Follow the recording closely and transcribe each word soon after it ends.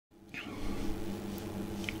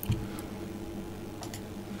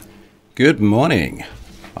Good morning.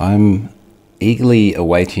 I'm eagerly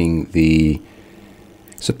awaiting the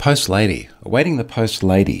post lady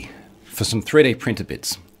for some 3D printer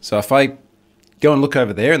bits. So if I go and look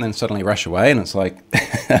over there and then suddenly rush away and it's like,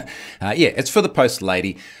 it's for the post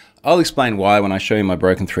lady. I'll explain why when I show you my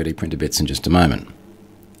broken 3D printer bits in just a moment.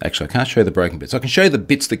 Actually, I can't show you the broken bits. I can show you the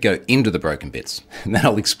bits that go into the broken bits. And then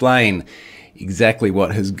I'll explain exactly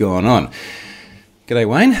what has gone on. G'day,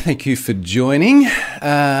 Wayne. Thank you for joining.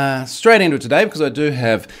 Straight into it today because I do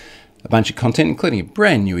have a bunch of content, including a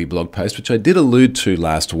brand new blog post, which I did allude to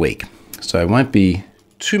last week. So it won't be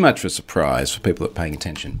too much of a surprise for people that are paying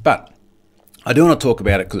attention. But I do want to talk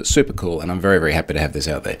about it because it's super cool and I'm very, very happy to have this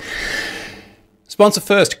out there. Sponsor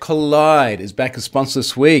first, Kolide is back as sponsor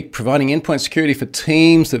this week, providing endpoint security for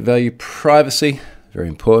teams that value privacy. Very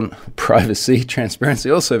important. Privacy, transparency,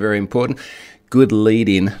 also very important. Good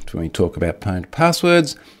lead-in to when we talk about pwned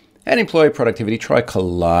passwords and employee productivity. Try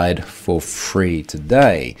Kolide for free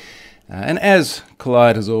today. And as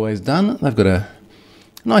Kolide has always done, they've got a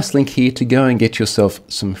nice link here to go and get yourself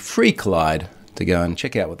some free Kolide to go and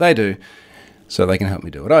check out what they do so they can help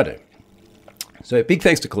me do what I do. So big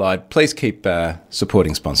thanks to Kolide. Please keep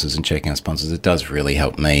supporting sponsors and checking out sponsors. It does really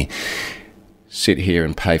help me sit here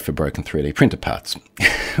and pay for broken 3D printer parts,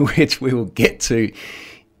 which we will get to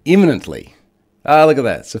imminently. Look at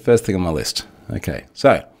that. It's the first thing on my list. Okay,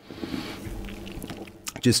 so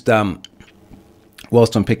just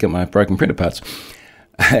whilst I'm picking up my broken printer parts,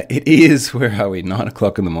 it is, where are we, 9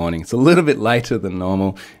 o'clock in the morning. It's a little bit later than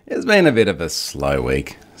normal. It's been a bit of a slow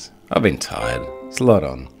week. I've been tired. It's a lot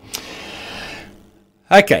on.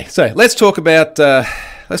 Okay, so let's talk about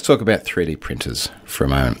 3D printers for a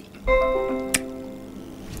moment.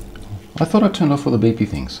 I thought I turned off all the beepy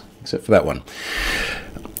things, except for that one.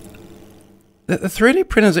 The 3D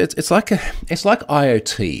printers, it's like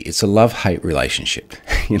IoT. It's a love-hate relationship.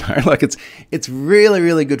 Like it's really,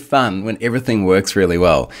 really good fun when everything works really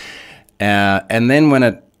well, and then when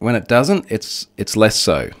it doesn't, it's less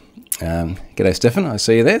so. G'day, Stefan. I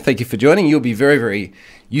see you there. Thank you for joining. You'll be very, very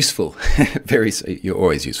useful. You're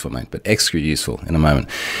always useful, mate, but extra useful in a moment.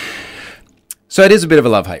 So it is a bit of a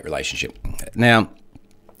love-hate relationship. Now,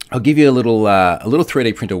 I'll give you a little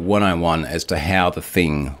 3D printer 101 as to how the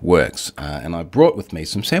thing works. And I brought with me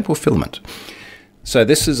some sample filament. So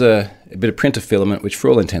this is a bit of printer filament, which for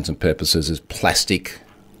all intents and purposes is plastic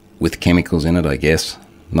with chemicals in it, I guess.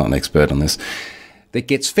 Not an expert on this. That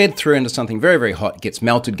gets fed through into something very, very hot, gets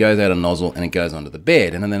melted, goes out a nozzle, and it goes onto the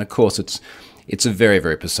bed. And then, of course, it's a very,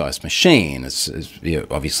 very precise machine. It's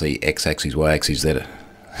obviously x-axis, y-axis. That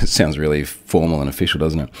it sounds really formal and official,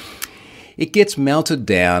 doesn't it? It gets melted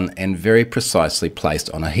down and very precisely placed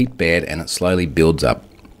on a heat bed, and it slowly builds up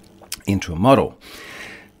into a model.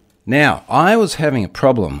 Now, I was having a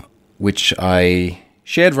problem, which I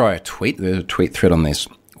shared via a tweet. There's a tweet thread on this,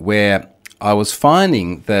 where I was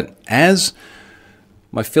finding that as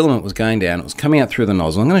my filament was going down, it was coming out through the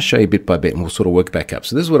nozzle. I'm going to show you bit by bit, and we'll sort of work back up.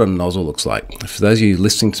 So this is what a nozzle looks like. For those of you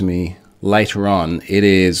listening to me later on,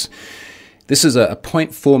 this is a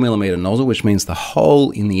 0.4 millimeter nozzle, which means the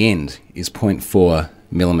hole in the end is 0.4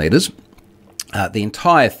 millimeters. The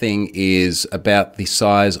entire thing is about the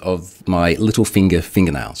size of my little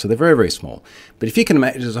fingernail. So they're very, very small. But if you can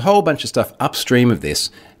imagine, there's a whole bunch of stuff upstream of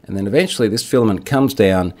this, and then eventually this filament comes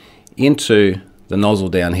down into the nozzle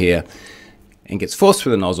down here and gets forced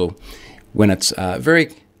through the nozzle when it's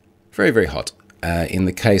very, very, very hot. In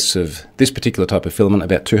the case of this particular type of filament,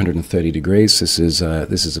 about 230 degrees. This is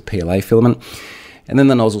a PLA filament, and then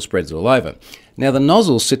the nozzle spreads all over. Now the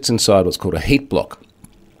nozzle sits inside what's called a heat block,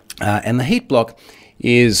 and the heat block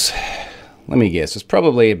is, let me guess, it's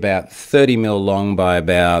probably about 30 mil long by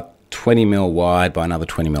about 20 mil wide by another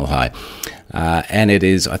 20 mil high, and it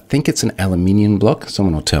is, I think it's an aluminium block.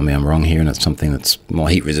 Someone will tell me I'm wrong here, and it's something that's more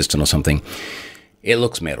heat resistant or something. It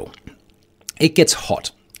looks metal. It gets hot.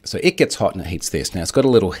 So it gets hot and it heats this. Now it's got a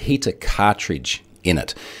little heater cartridge in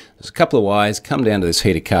it. There's a couple of wires come down to this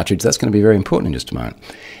heater cartridge. That's going to be very important in just a moment.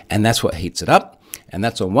 And that's what heats it up. And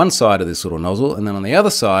that's on one side of this little nozzle. And then on the other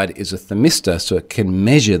side is a thermistor, so it can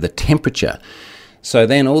measure the temperature. So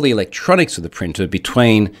then all the electronics of the printer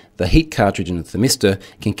between the heat cartridge and the thermistor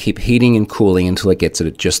can keep heating and cooling until it gets it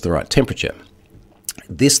at just the right temperature.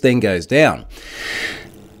 This then goes down.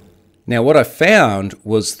 Now what I found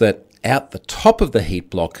was that out the top of the heat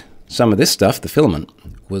block, some of this stuff, the filament,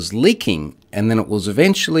 was leaking, and then it was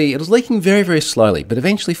leaking very, very slowly, but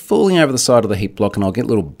eventually falling over the side of the heat block, and I'll get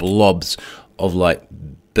little blobs of like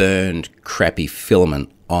burned, crappy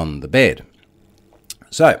filament on the bed.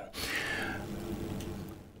 So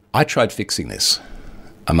I tried fixing this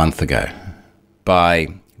a month ago by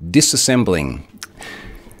disassembling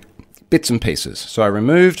bits and pieces. So I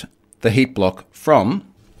removed the heat block from,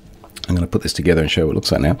 I'm going to put this together and show you what it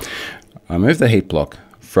looks like now. I moved the heat block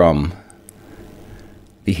from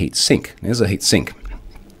the heat sink. There's a heat sink.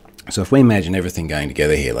 So if we imagine everything going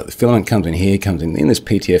together here, like the filament comes in here, comes in this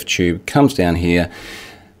PTF tube, comes down here.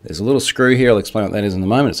 There's a little screw here. I'll explain what that is in a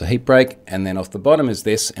moment. It's a heat break. And then off the bottom is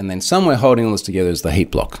this. And then somewhere holding all this together is the heat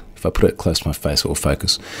block. If I put it close to my face, it will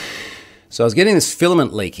focus. So I was getting this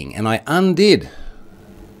filament leaking, and I undid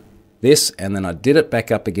this, and then I did it back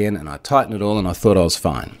up again, and I tightened it all, and I thought I was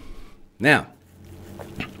fine. Now,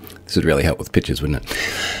 this would really help with pictures, wouldn't it?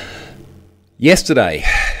 Yesterday,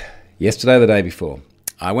 the day before,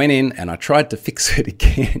 I went in and I tried to fix it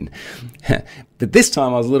again. But this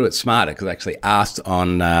time I was a little bit smarter because I actually asked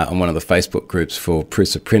on one of the Facebook groups for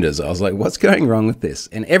Prusa printers. I was like, what's going wrong with this?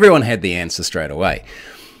 And everyone had the answer straight away.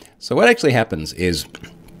 So what actually happens is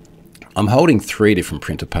I'm holding 3 different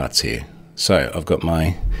printer parts here. So I've got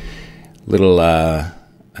my little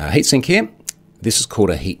heatsink here. This is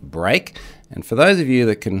called a heat break. And for those of you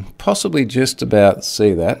that can possibly just about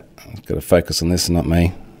see that, I've got to focus on this and not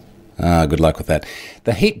me. Good luck with that.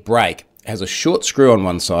 The heat break has a short screw on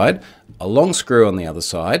one side, a long screw on the other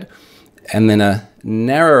side, and then a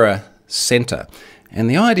narrower center. And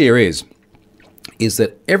the idea is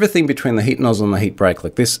that everything between the heat nozzle and the heat break,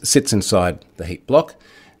 like this, sits inside the heat block,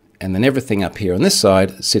 and then everything up here on this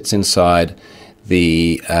side sits inside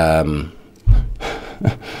the...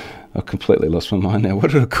 I've completely lost my mind now.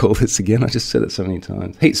 What did I call this again? I just said it so many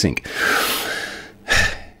times. Heat sink.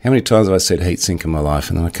 How many times have I said heat sink in my life,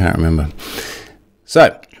 and then I can't remember?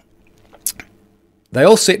 So, they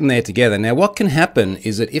all sit in there together. Now, what can happen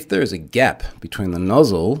is that if there is a gap between the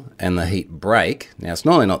nozzle and the heat break, now it's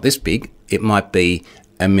normally not this big, it might be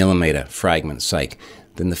a millimetre, for argument's sake,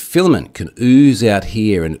 then the filament can ooze out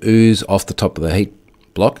here and ooze off the top of the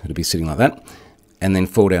heat block. It'll be sitting like that, and then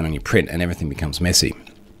fall down on your print, and everything becomes messy.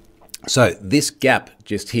 So this gap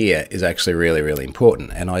just here is actually really, really important.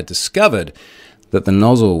 And I discovered that the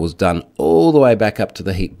nozzle was done all the way back up to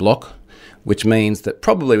the heat block, which means that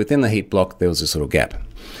probably within the heat block there was this little gap.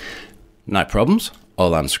 No problems.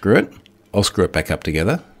 I'll unscrew it. I'll screw it back up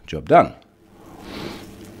together. Job done.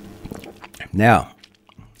 Now,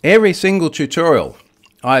 every single tutorial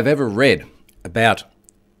I've ever read about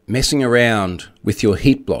messing around with your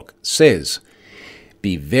heat block says,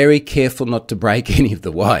 be very careful not to break any of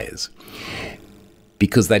the wires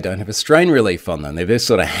because they don't have a strain relief on them. They're just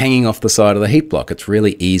sort of hanging off the side of the heat block. It's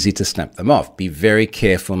really easy to snap them off. Be very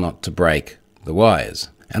careful not to break the wires.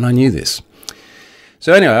 And I knew this.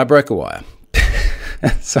 So anyway, I broke a wire.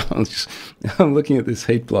 So I'm looking at this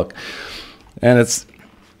heat block, and it's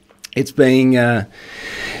being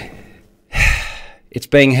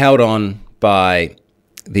held on by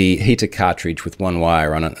the heater cartridge with one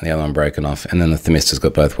wire on it and the other one broken off, and then the thermistor's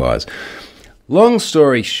got both wires. Long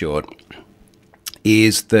story short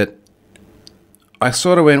is that I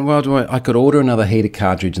sort of went, well, I could order another heater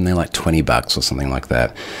cartridge and they're like $20 or something like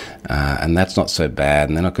that, and that's not so bad.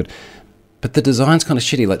 And then I could, but the design's kind of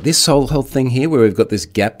shitty. Like this whole thing here where we've got this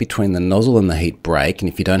gap between the nozzle and the heat break, and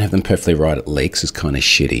if you don't have them perfectly right, it leaks, is kind of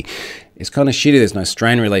shitty. It's kind of shitty. There's no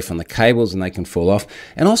strain relief on the cables and they can fall off.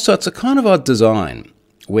 And also it's a kind of odd design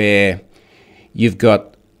where you've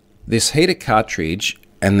got this heater cartridge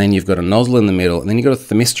and then you've got a nozzle in the middle and then you've got a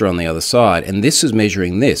thermistor on the other side, and this is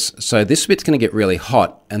measuring this. So this bit's going to get really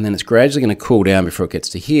hot and then it's gradually going to cool down before it gets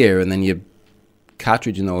to here, and then your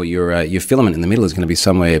cartridge or your filament in the middle is going to be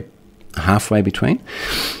somewhere halfway between.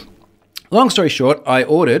 Long story short, I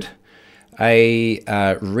ordered a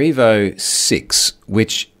Revo 6,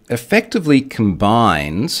 which effectively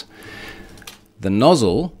combines the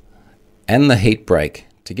nozzle and the heat break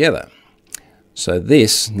together. So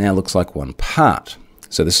this now looks like one part.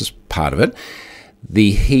 So this is part of it.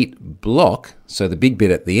 The heat block, so the big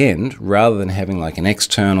bit at the end, rather than having like an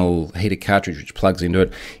external heater cartridge which plugs into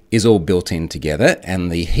it, is all built in together,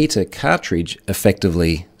 and the heater cartridge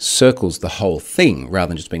effectively circles the whole thing rather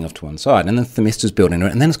than just being off to one side. And then the thermistor's built into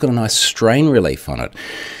it, and then it's got a nice strain relief on it.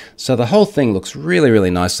 So the whole thing looks really,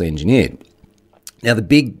 really nicely engineered. Now the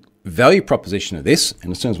big value proposition of this,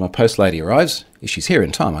 and as soon as my post lady arrives, if she's here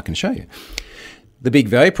in time, I can show you. The big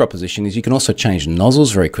value proposition is you can also change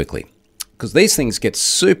nozzles very quickly, because these things get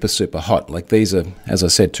super, super hot. Like these are, as I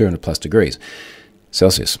said, 200 plus degrees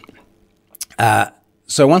Celsius.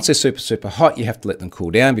 So once they're super, super hot, you have to let them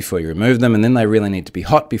cool down before you remove them, and then they really need to be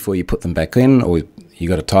hot before you put them back in, or you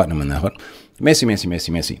got to tighten them when they're hot. Messy, messy,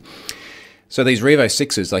 messy, messy. So these Revo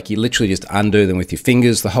 6s, like you literally just undo them with your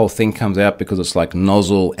fingers. The whole thing comes out because it's like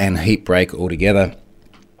nozzle and heat break all together.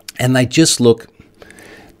 And they just look,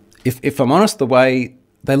 if I'm honest, the way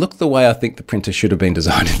they look the way I think the printer should have been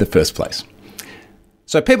designed in the first place.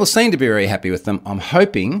 So people seem to be very happy with them. I'm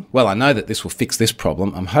hoping, well, I know that this will fix this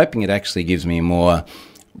problem. I'm hoping it actually gives me a more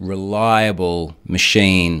reliable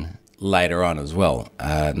machine later on as well.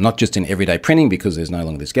 Not just in everyday printing because there's no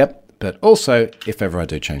longer this gap, but also if ever I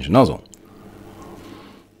do change a nozzle.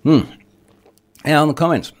 Now on the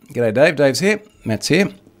comments. G'day Dave, Dave's here, Matt's here.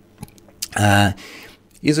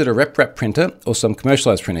 Is it a RepRap printer or some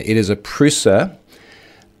commercialized printer? It is a Prusa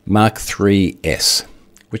Mark III S,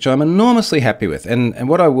 which I'm enormously happy with. And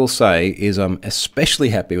what I will say is I'm especially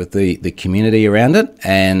happy with the community around it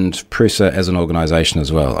and Prusa as an organisation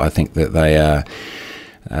as well. I think that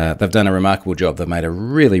they've done a remarkable job. They've made a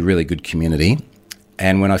really, really good community.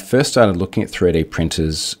 And when I first started looking at 3D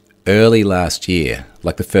printers early last year,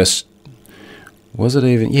 like the first, was it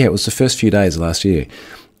even? Yeah, it was the first few days of last year.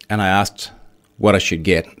 And I asked what I should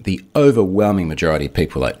get. The overwhelming majority of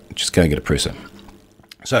people were like, just go and get a Prusa.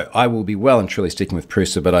 So I will be well and truly sticking with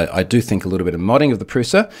Prusa, but I do think a little bit of modding of the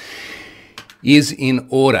Prusa is in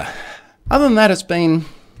order. Other than that, it's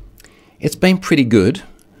been pretty good,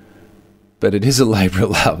 but it is a labour of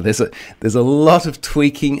love. There's a lot of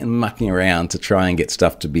tweaking and mucking around to try and get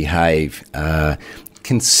stuff to behave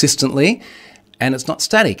consistently, and it's not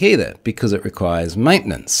static either because it requires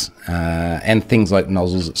maintenance, and things like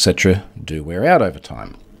nozzles, etc., do wear out over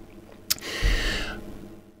time.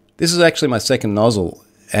 This is actually my second nozzle,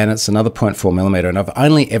 and it's another 0.4mm, and I've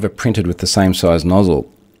only ever printed with the same size nozzle.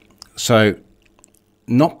 So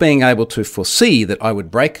not being able to foresee that I would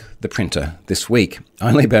break the printer this week,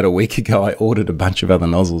 only about a week ago I ordered a bunch of other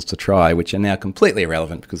nozzles to try, which are now completely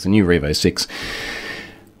irrelevant because the new Revo 6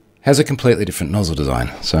 has a completely different nozzle design.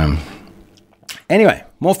 So anyway,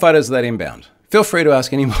 more photos of that inbound. Feel free to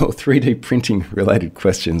ask any more 3D printing related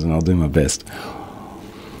questions and I'll do my best.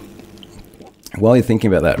 While you're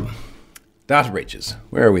thinking about that, data breaches.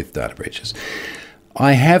 Where are we with data breaches?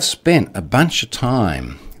 I have spent a bunch of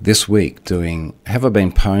time this week doing have I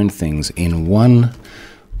been pwned things in one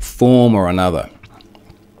form or another.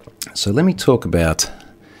 So let me talk about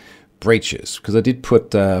breaches, because I did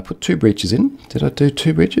put 2 breaches in. Did I do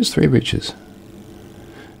 2 breaches? 3 breaches?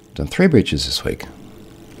 Done 3 breaches this week.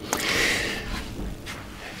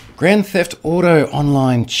 Grand Theft Auto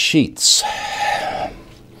Online cheats.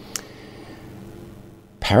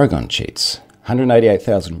 Paragon cheats.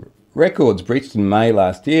 188,000 records breached in May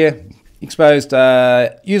last year. Exposed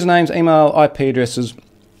usernames, email, IP addresses.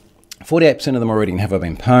 48% of them already have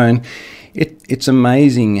been pwned. It's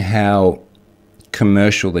amazing how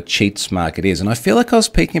commercial the cheats market is. And I feel like I was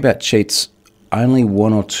speaking about cheats only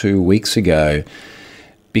 1 or 2 weeks ago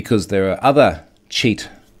because there are other cheat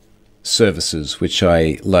services which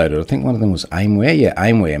I loaded. I think one of them was Aimware. Yeah,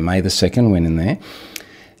 Aimware. May the 2nd went in there.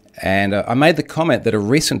 And I made the comment that a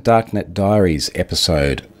recent Darknet Diaries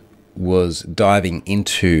episode was diving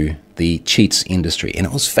into the cheats industry, and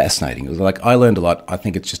it was fascinating. It was like, I learned a lot. I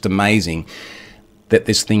think it's just amazing that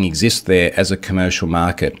this thing exists there as a commercial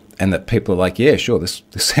market and that people are like, yeah, sure, this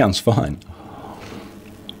sounds fine.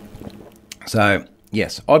 So,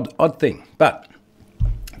 yes, odd thing. But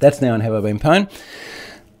that's now in Have I Been Pwned.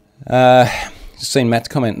 Just seen Matt's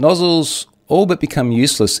comment, nozzles all but become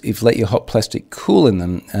useless if you let your hot plastic cool in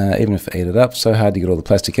them, even if they eat it up. So hard to get all the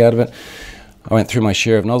plastic out of it. I went through my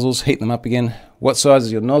share of nozzles, heat them up again. What size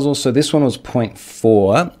is your nozzle? So this one was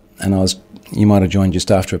 0.4, and you might have joined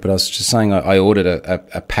just after it, but I was just saying I ordered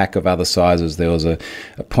a pack of other sizes. There was a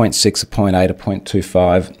 0.6, a 0.8, a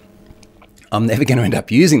 0.25. I'm never going to end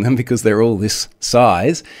up using them because they're all this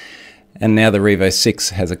size. And now the Revo 6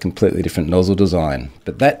 has a completely different nozzle design.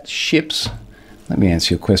 But that ships, let me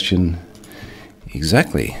answer your question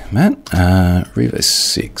exactly, Matt. Revo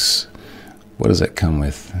 6, what does that come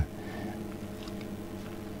with?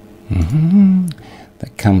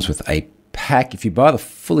 That comes with a pack. If you buy the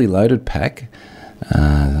fully loaded pack,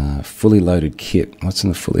 fully loaded kit, what's in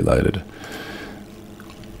the fully loaded?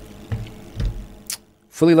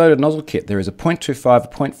 Fully loaded nozzle kit, there is a 0.25, a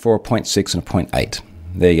 0.4, a 0.6, and a 0.8.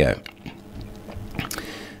 There you go.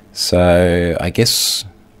 So I guess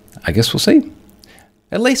we'll see.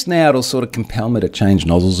 At least now it'll sort of compel me to change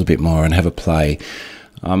nozzles a bit more and have a play.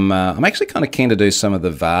 I'm actually kind of keen to do some of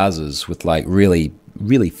the vases with like really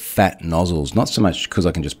fat nozzles. Not so much because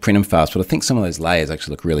I can just print them fast, but I think some of those layers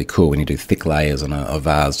actually look really cool when you do thick layers on a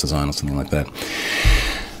vase design or something like that.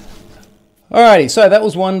 Alrighty, so that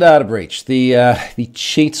was one data breach. The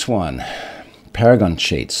cheats one, Paragon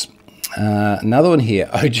cheats. Another one here,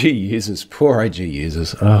 OG users, poor OG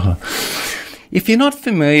users. Oh. If you're not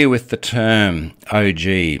familiar with the term OG,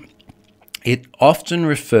 it often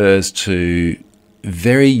refers to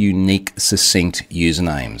very unique, succinct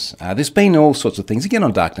usernames. There's been all sorts of things. Again,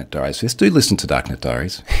 on Darknet Diaries. Just do listen to Darknet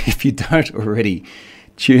Diaries if you don't already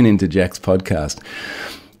tune into Jack's podcast.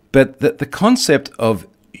 But the concept of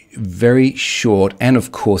very short and,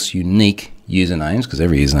 of course, unique usernames, because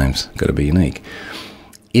every username's got to be unique,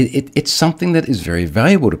 it's something that is very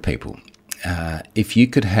valuable to people. If you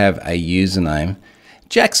could have a username,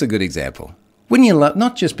 Jack's a good example. Wouldn't you love,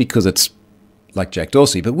 not just because it's like Jack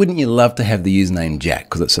Dorsey, but wouldn't you love to have the username Jack,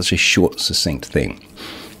 because it's such a short, succinct thing?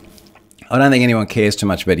 I don't think anyone cares too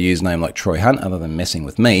much about a username like Troy Hunt other than messing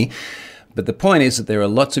with me. But the point is that there are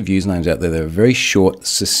lots of usernames out there that are very short,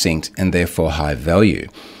 succinct, and therefore high value.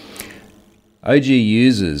 OG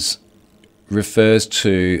Users refers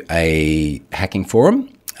to a hacking forum.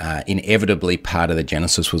 Inevitably, part of the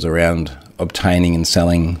genesis was around obtaining and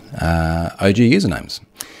selling OG usernames.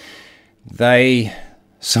 They,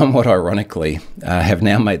 somewhat ironically, have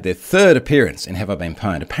now made their third appearance in Have I Been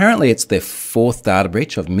Pwned. Apparently, it's their fourth data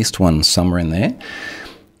breach. I've missed one somewhere in there.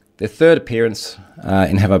 Their third appearance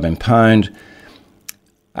in Have I Been Pwned.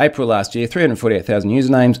 April last year, 348,000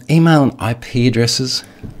 usernames, email and IP addresses.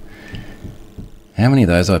 How many of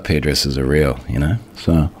those IP addresses are real,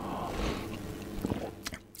 So,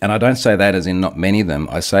 and I don't say that as in not many of them.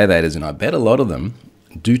 I say that as in I bet a lot of them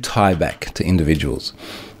do tie back to individuals.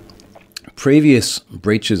 Previous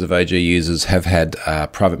breaches of OG Users have had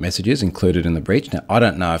private messages included in the breach. Now, I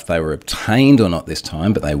don't know if they were obtained or not this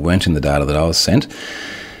time, but they weren't in the data that I was sent.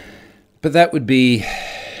 But that would be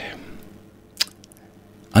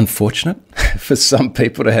unfortunate for some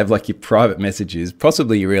people to have like your private messages,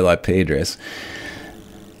 possibly your real IP address,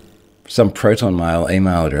 some Proton Mail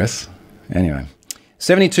email address. Anyway,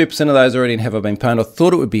 72% of those already have I Been Pwned. I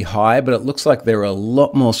thought it would be high, but it looks like there are a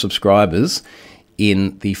lot more subscribers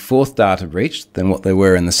in the fourth data breach than what there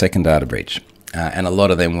were in the second data breach. And a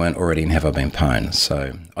lot of them weren't already in Have I Been Pwned.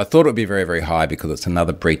 So I thought it would be very, very high because it's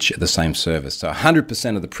another breach at the same service. So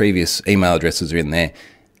 100% of the previous email addresses are in there,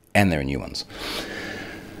 and there are new ones.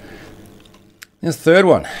 There's the third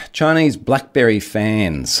one, Chinese BlackBerry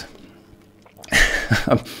fans.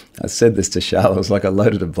 I said this to Charlotte. I was like, I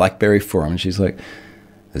loaded a BlackBerry forum, and she's like,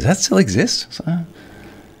 does that still exist? So,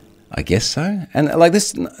 I guess so. And like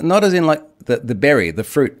this, not as in like the berry, the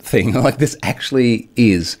fruit thing. Like this actually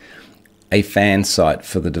is a fan site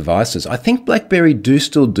for the devices. I think BlackBerry do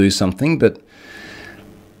still do something, but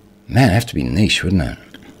man, it'd have to be niche, wouldn't it?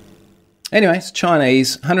 Anyway, it's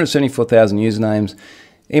Chinese, 174,000 usernames,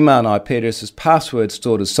 email and IP addresses, passwords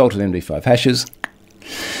stored as salted MD5 hashes.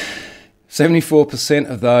 74%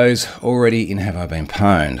 of those already in Have I Been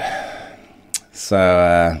Pwned.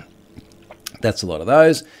 So that's a lot of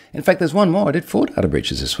those. In fact, there's one more. I did 4 data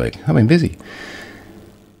breaches this week. I've been busy.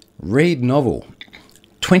 Read Novel.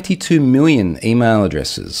 22 million email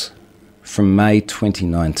addresses from May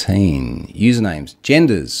 2019. Usernames,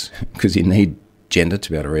 genders, because you need gender to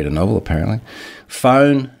be able to read a novel, apparently.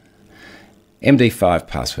 Phone, MD5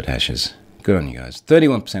 password hashes. Good on you guys.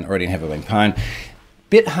 31% already have been pwned.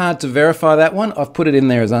 Bit hard to verify that one. I've put it in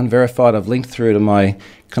there as unverified. I've linked through to my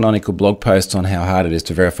canonical blog post on how hard it is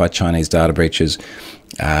to verify Chinese data breaches.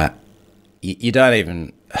 You don't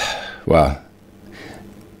even... Well,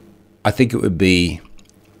 I think it would be...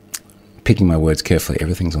 Picking my words carefully,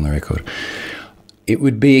 everything's on the record. It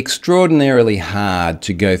would be extraordinarily hard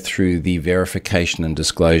to go through the verification and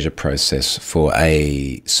disclosure process for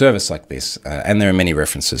a service like this, and there are many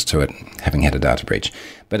references to it, having had a data breach.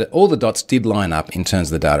 But all the dots did line up in terms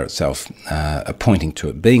of the data itself, pointing to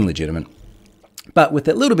it being legitimate. But with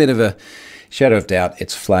a little bit of a shadow of doubt,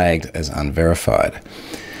 it's flagged as unverified.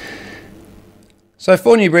 So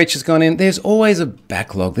 4 new breaches gone in. There's always a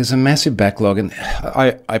backlog. There's a massive backlog, and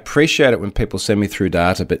I appreciate it when people send me through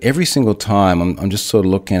data, but every single time I'm just sort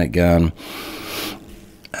of looking at it going,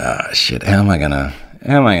 shit, how am I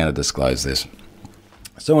gonna disclose this?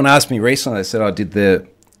 Someone asked me recently, they said, did the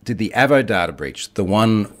Avo data breach, the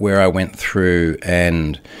one where I went through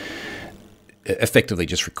and effectively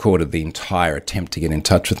just recorded the entire attempt to get in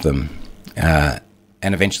touch with them, and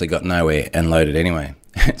eventually got nowhere and loaded anyway.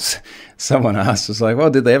 Someone asked, was like,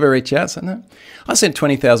 well, did they ever reach out? I said, no. I sent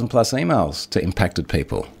 20,000 plus emails to impacted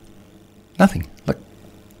people. Nothing. Like,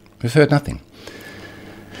 we've heard nothing.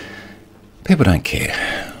 People don't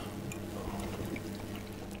care.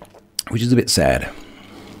 Which is a bit sad.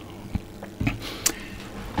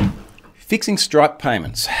 Fixing Stripe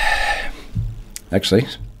payments. Actually,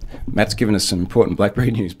 Matt's given us some important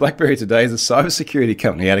BlackBerry news. BlackBerry today is a cybersecurity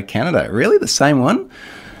company out of Canada. Really? The same one?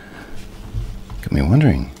 Got me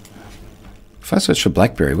wondering. If I search for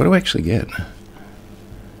BlackBerry, what do I actually get?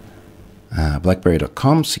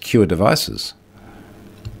 BlackBerry.com, secure devices.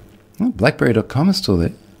 Oh, BlackBerry.com is still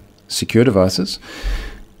there. Secure devices.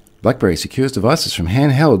 BlackBerry secures devices from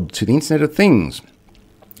handheld to the Internet of Things.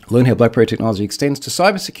 Learn how BlackBerry technology extends to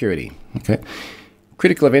cybersecurity. Okay.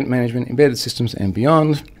 Critical event management, embedded systems, and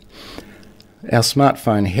beyond. Our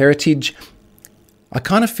smartphone heritage. I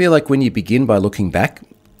kind of feel like when you begin by looking back,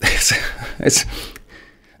 it's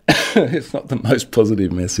not the most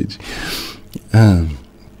positive message. The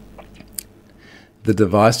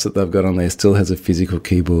device that they've got on there still has a physical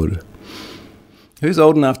keyboard. Who's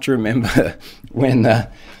old enough to remember when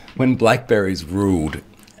BlackBerries ruled,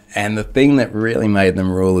 and the thing that really made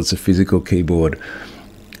them rule is a physical keyboard?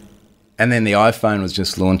 And then the iPhone was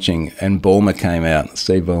just launching, and Ballmer came out,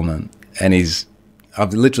 Steve Ballmer, and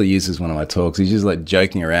I've literally used this in one of my talks. He's just like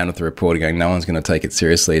joking around with the reporter, going, "No one's going to take it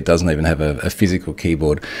seriously. It doesn't even have a physical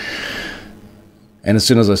keyboard." And as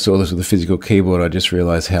soon as I saw this with a physical keyboard, I just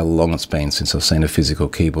realised how long it's been since I've seen a physical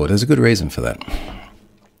keyboard. There's a good reason for that.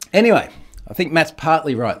 Anyway, I think Matt's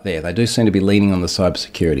partly right there. They do seem to be leaning on the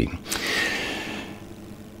cybersecurity.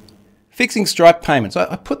 Fixing Stripe payments.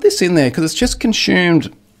 I put this in there because it's just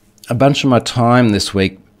consumed a bunch of my time this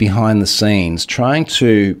week behind the scenes trying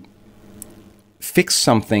to fix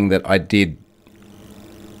something that I did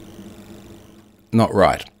not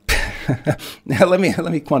right. Now let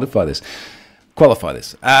me qualify this.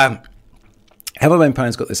 Havabane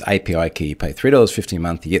Payment's got this API key. You pay $3.50 a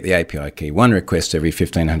month. You get the API key. One request every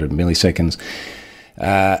 1,500 milliseconds.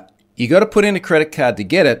 You got to put in a credit card to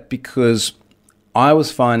get it because I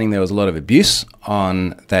was finding there was a lot of abuse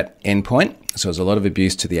on that endpoint. So there was a lot of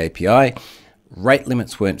abuse to the API. Rate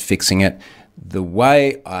limits weren't fixing it. The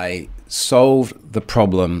way I solved the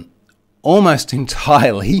problem almost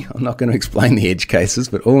entirely, I'm not going to explain the edge cases,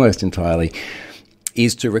 but almost entirely,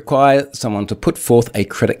 is to require someone to put forth a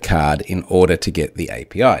credit card in order to get the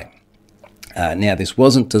API. Now, this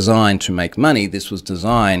wasn't designed to make money. This was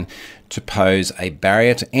designed to pose a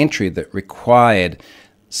barrier to entry that required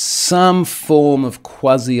some form of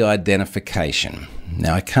quasi-identification.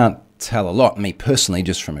 Now, I can't tell a lot, me personally,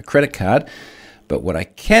 just from a credit card, but what I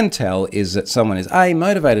can tell is that someone is A,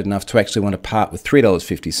 motivated enough to actually want to part with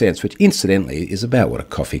 $3.50, which incidentally is about what a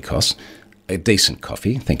coffee costs, a decent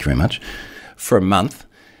coffee, thank you very much, for a month.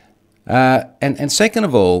 And second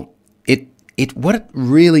of all, what it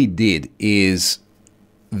really did is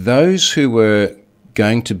those who were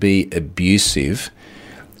going to be abusive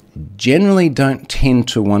generally don't tend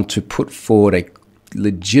to want to put forward a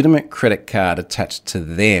legitimate credit card attached to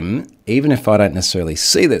them, even if I don't necessarily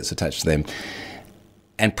see that it's attached to them,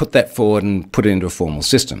 and put that forward and put it into a formal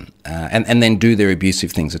system, and then do their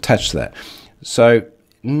abusive things attached to that. So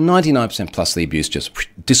 99% plus the abuse just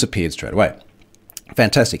disappeared straight away.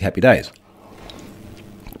 Fantastic, happy days.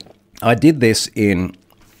 I did this in,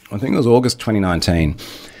 I think it was August 2019,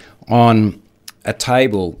 on a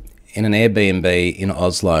table in an Airbnb in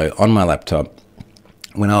Oslo on my laptop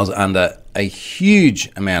when I was under a huge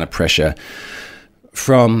amount of pressure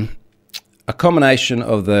from a combination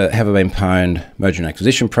of the Havabane Pwned merger and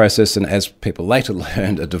acquisition process, and as people later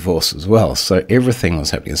learned, a divorce as well. So everything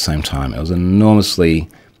was happening at the same time. It was an enormously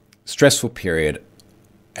stressful period,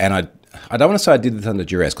 and I don't want to say I did this under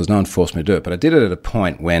duress because no one forced me to do it, but I did it at a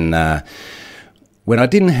point when I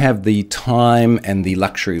didn't have the time and the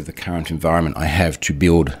luxury of the current environment I have to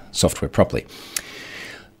build software properly.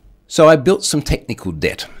 So I built some technical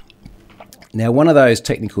debt. Now, one of those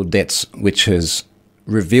technical debts which has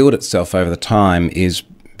revealed itself over the time is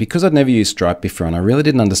because I'd never used Stripe before and I really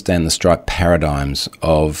didn't understand the Stripe paradigms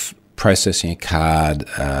of processing a card,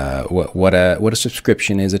 what a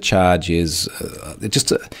subscription is, a charge is,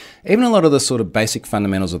 even a lot of the sort of basic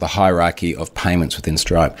fundamentals of the hierarchy of payments within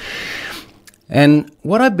Stripe. And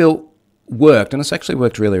what I built worked, and it's actually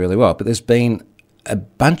worked really, really well, but there's been a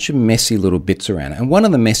bunch of messy little bits around it. And one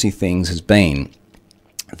of the messy things has been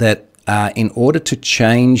that in order to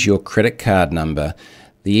change your credit card number,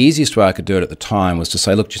 the easiest way I could do it at the time was to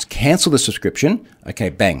say, look, just cancel the subscription. Okay,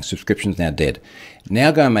 bang, subscription's now dead.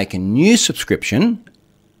 Now go and make a new subscription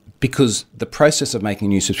because the process of making a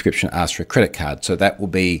new subscription asks for a credit card. So that will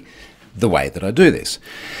be the way that I do this.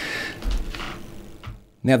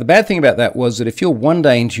 Now, the bad thing about that was that if you're one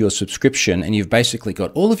day into your subscription and you've basically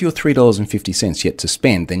got all of your $3.50 yet to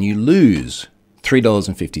spend, then you lose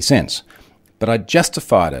 $3.50. But I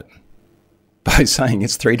justified it by saying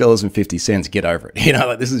it's $3.50, get over it.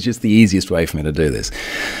 Like this is just the easiest way for me to do this.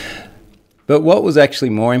 But what was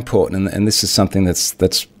actually more important, and this is something that's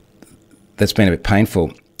been a bit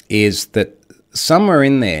painful, is that somewhere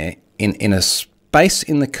in there, in a space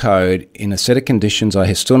in the code, in a set of conditions I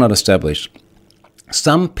have still not established,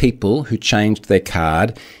 some people who changed their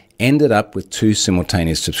card ended up with two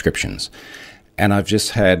simultaneous subscriptions. And I've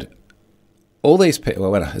just had all these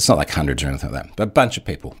people, well, it's not like hundreds or anything like that, but a bunch of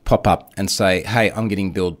people pop up and say, hey, I'm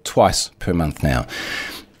getting billed twice per month now.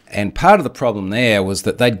 And part of the problem there was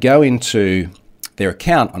that they'd go into their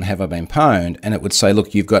account on Have I Been Pwned, and it would say,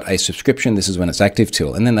 look, you've got a subscription, this is when it's active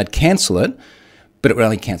till, and then they'd cancel it, but it would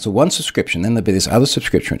only cancel one subscription. Then there'd be this other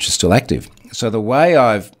subscription which is still active. So the way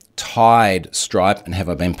I've tied Stripe and Have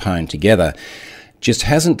I Been Pwned together just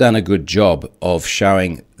hasn't done a good job of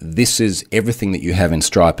showing this is everything that you have in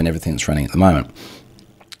Stripe and everything that's running at the moment.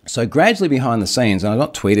 So gradually behind the scenes, and I've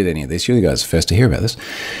not tweeted any of this, you guys are first to hear about this,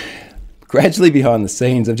 gradually behind the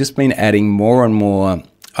scenes, I've just been adding more and more,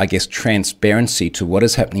 I guess, transparency to what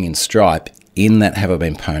is happening in Stripe in that Have I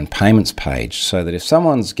Been Pwned payments page, so that if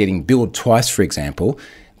someone's getting billed twice, for example,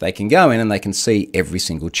 they can go in and they can see every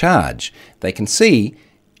single charge. They can see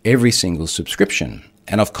every single subscription.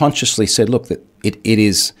 And I've consciously said, look, that it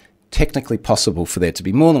is technically possible for there to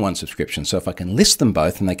be more than one subscription. So if I can list them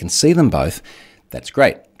both and they can see them both, that's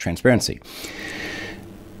great. Transparency.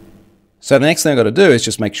 So the next thing I've got to do is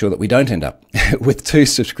just make sure that we don't end up with two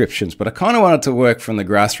subscriptions. But I kind of wanted to work from the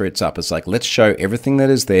grassroots up. It's like, let's show everything that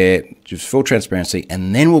is there, just full transparency,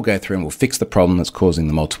 and then we'll go through and we'll fix the problem that's causing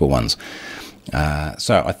the multiple ones.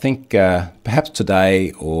 So I think perhaps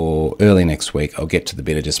today or early next week, I'll get to the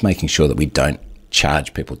bit of just making sure that we don't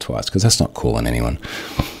charge people twice, because that's not cool on anyone.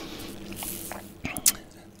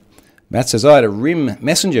 Matt says, I had a RIM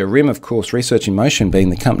messenger, RIM, of course, Research in Motion being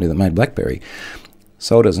the company that made BlackBerry,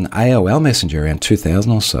 sold as an AOL messenger around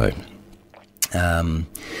 2000 or so.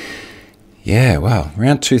 Yeah, wow,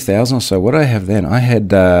 around 2000 or so. What did I have then? I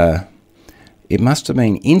had, it must have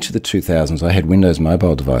been into the 2000s, I had Windows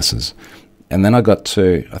mobile devices. And then I got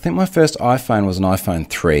to, I think my first iPhone was an iPhone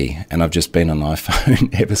 3, and I've just been on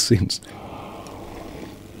iPhone ever since.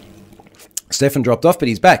 Stefan dropped off, but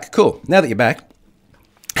he's back. Cool. Now that you're back,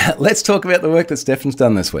 let's talk about the work that Stefan's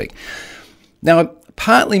done this week. Now, I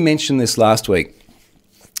partly mentioned this last week,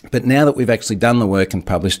 but now that we've actually done the work and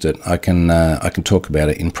published it, I can talk about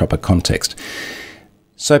it in proper context.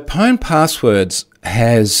 So Pwned Passwords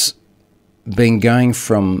has been going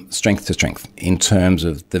from strength to strength in terms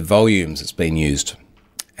of the volumes it's been used.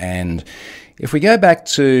 And if we go back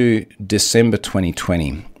to December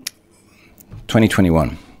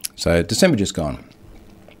 2021, so December just gone,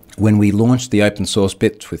 when we launched the open source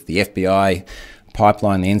bit with the FBI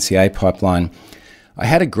pipeline, the NCA pipeline, I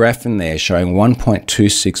had a graph in there showing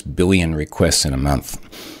 1.26 billion requests in a month.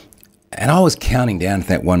 And I was counting down to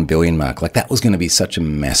that 1 billion mark. Like, that was going to be such a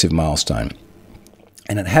massive milestone.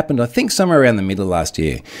 And it happened, I think, somewhere around the middle of last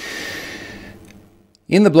year.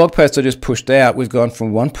 In the blog post I just pushed out, we've gone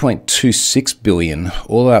from 1.26 billion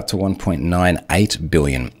all the way up to 1.98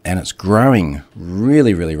 billion, and it's growing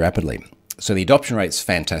really, really rapidly. So the adoption rate's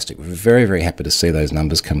fantastic. We're very, very happy to see those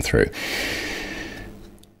numbers come through.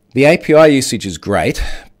 The API usage is great,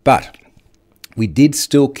 but we did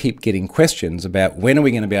still keep getting questions about when are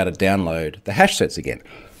we going to be able to download the hash sets again?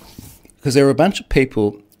 Because there are a bunch of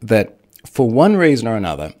people that, for one reason or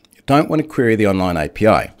another, don't want to query the online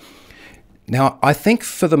API. Now, I think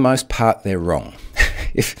for the most part they're wrong,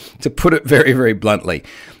 to put it very, very bluntly,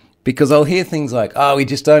 because I'll hear things like, oh, we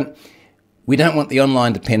don't want the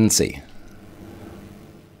online dependency.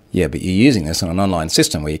 Yeah, but you're using this on an online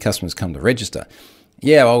system where your customers come to register.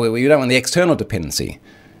 Yeah, well, we don't want the external dependency.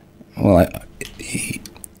 Well,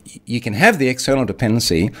 you can have the external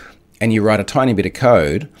dependency and you write a tiny bit of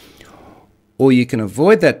code, or you can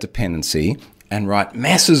avoid that dependency and write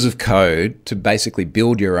masses of code to basically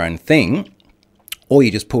build your own thing, or you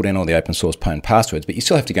just pull down all the open source Pwned passwords, but you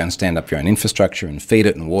still have to go and stand up your own infrastructure and feed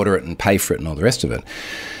it and water it and pay for it and all the rest of it,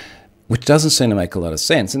 which doesn't seem to make a lot of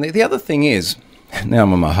sense. And the other thing is, now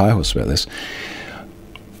I'm on my high horse about this,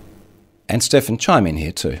 and Stefan, chime in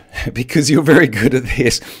here too, because you're very good at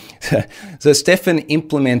this. So Stefan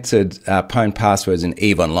implemented Pwned passwords in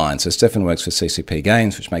EVE Online. So Stefan works for CCP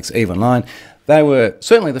Games, which makes EVE Online. They were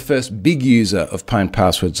certainly the first big user of Pwned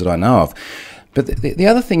passwords that I know of. But the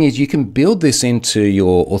other thing is, you can build this into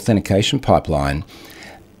your authentication pipeline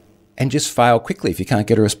and just fail quickly if you can't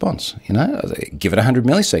get a response. You know, give it 100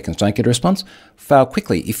 milliseconds, don't get a response, fail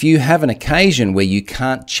quickly. If you have an occasion where you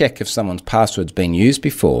can't check if someone's password's been used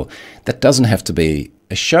before, that doesn't have to be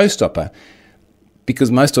a showstopper, because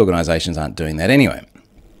most organizations aren't doing that anyway.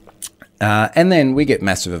 And then we get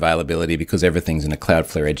massive availability because everything's in a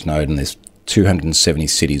Cloudflare Edge node, and there's 270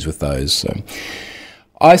 cities with those. So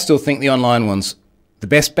I still think the online one's the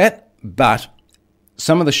best bet, but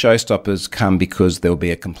some of the showstoppers come because there'll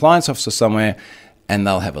be a compliance officer somewhere and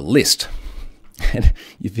they'll have a list. And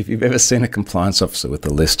if you've ever seen a compliance officer with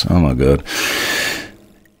a list, oh my God.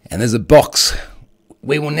 And there's a box.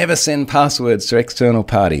 We will never send passwords to external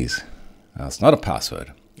parties. Well, it's not a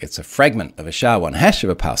password. It's a fragment of a SHA-1 hash of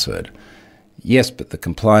a password. Yes, but the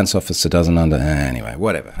compliance officer doesn't anyway,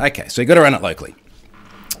 whatever. Okay, so you've got to run it locally.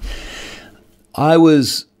 I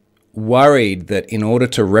was worried that in order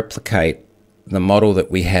to replicate the model that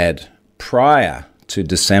we had prior to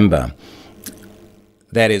December,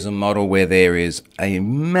 that is a model where there is a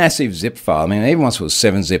massive zip file. I mean, even once it was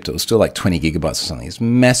 7-zipped, it was still like 20 gigabytes or something. It's a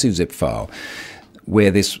massive zip file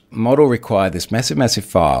where this model required this massive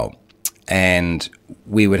file. And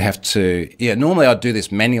we would have to, normally I'd do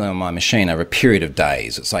this manually on my machine over a period of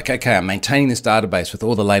days. It's like, okay, I'm maintaining this database with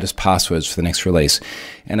all the latest passwords for the next release.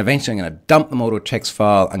 And eventually I'm going to dump them all to a text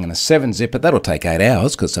file. I'm going to 7-zip it. That'll take 8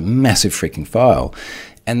 hours because it's a massive freaking file.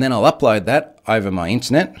 And then I'll upload that over my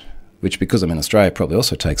internet, which because I'm in Australia probably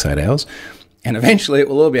also takes 8 hours. And eventually it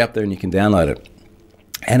will all be up there and you can download it.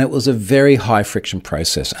 And it was a very high friction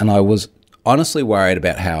process. And I was honestly worried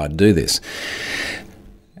about how I'd do this.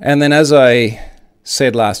 And then as I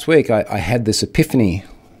said last week, I had this epiphany.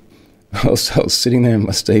 I was sitting there in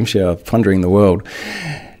my steam shower pondering the world,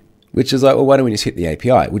 which is like, well, why don't we just hit the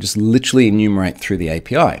API? We'll just literally enumerate through the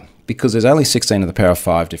API because there's only 16 to the power of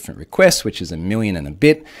 5 different requests, which is 1 million and a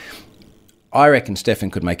bit. I reckon Stefan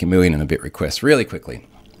could make 1 million and a bit requests really quickly.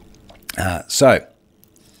 So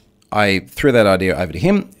I threw that idea over to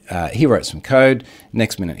him. He wrote some code.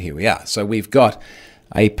 Next minute, here we are. So we've got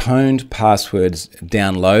a pwned passwords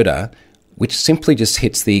downloader, which simply just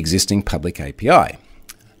hits the existing public API. I'm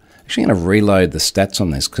actually going to reload the stats on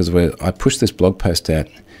this because I pushed this blog post out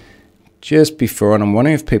just before, and I'm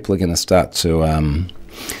wondering if people are going to start to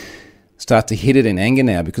hit it in anger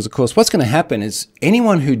now, because of course what's going to happen is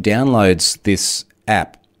anyone who downloads this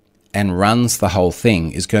app and runs the whole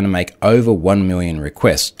thing is going to make over 1 million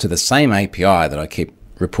requests to the same API that I keep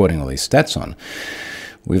reporting all these stats on.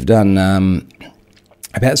 We've done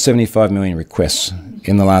about 75 million requests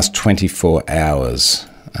in the last 24 hours,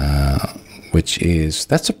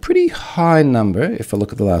 that's a pretty high number if I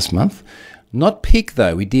look at the last month. Not peak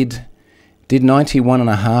though, we did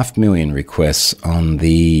 91.5 million requests on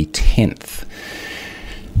the 10th.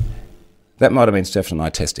 That might have been Stefan and I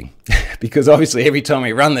testing, because obviously every time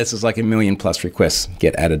we run this, it's like 1 million plus requests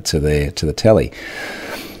get added to the tally.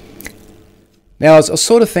 Now, I was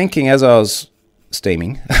sort of thinking as I was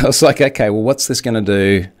steaming, I was like, okay, well, what's this going to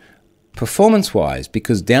do performance-wise?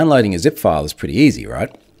 Because downloading a zip file is pretty easy,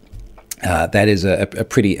 right? That is a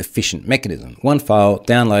pretty efficient mechanism. One file,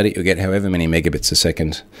 download it, you'll get however many megabits a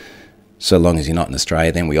second, so long as you're not in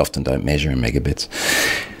Australia. Then we often don't measure in megabits.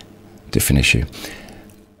 Different issue.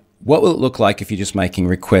 What will it look like if you're just making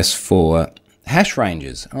requests for hash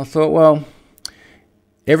ranges? And I thought, well,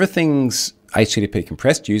 everything's HTTP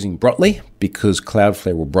compressed using Brotli, because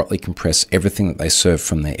Cloudflare will Brotli compress everything that they serve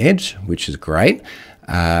from their edge, which is great.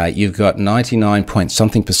 You've got 99 point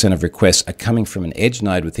something percent of requests are coming from an edge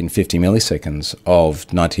node within 50 milliseconds of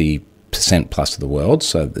 90% plus of the world,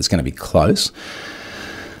 so it's going to be close.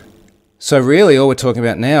 So really all we're talking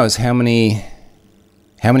about now is how many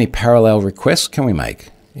parallel requests can we make?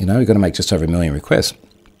 We've got to make just over 1 million requests.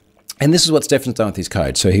 And this is what Stefan's done with his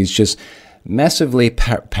code. So he's just massively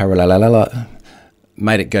parallel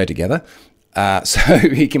made it go together. So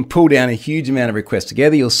you can pull down a huge amount of requests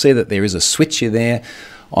together. You'll see that there is a switcher there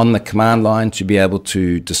on the command line to be able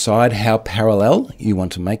to decide how parallel you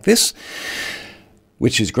want to make this,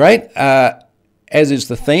 which is great. As is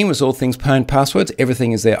the theme, with all things pwned passwords,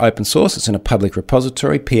 everything is there open source. It's in a public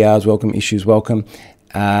repository. PRs welcome, issues welcome.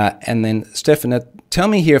 And then, Stefan, tell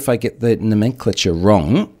me here if I get the nomenclature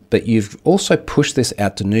wrong, but you've also pushed this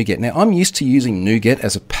out to NuGet. Now, I'm used to using NuGet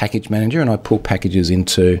as a package manager, and I pull packages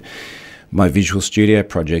into my Visual Studio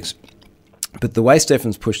projects. But the way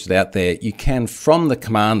Stefan's pushed it out there, you can, from the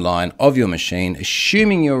command line of your machine,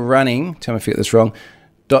 assuming you're running, tell me if I get this wrong,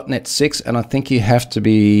 .NET 6, and I think you have to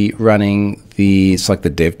be running it's like the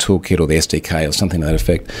dev toolkit or the SDK or something to that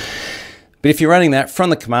effect. But if you're running that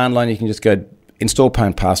from the command line, you can just go install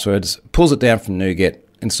pwned passwords, pulls it down from NuGet,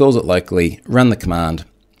 installs it locally, run the command,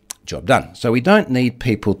 job done. So we don't need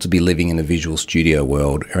people to be living in a Visual Studio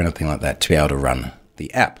world or anything like that to be able to run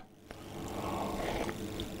the app.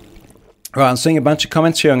 Right, I'm seeing a bunch of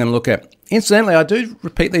comments here I'm going to look at. Incidentally, I do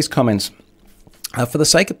repeat these comments for the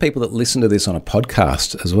sake of people that listen to this on a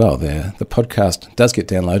podcast as well. The podcast does get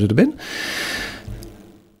downloaded a bit.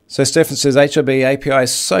 So Stefan says, HIB API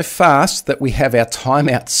is so fast that we have our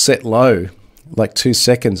timeout set low, like 2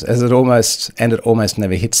 seconds, it almost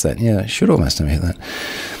never hits that. Yeah, it should almost never hit that.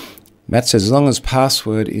 Matt says, as long as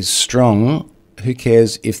password is strong, who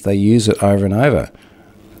cares if they use it over and over?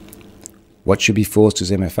 What should be forced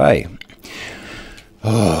is MFA.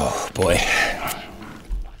 Oh, boy.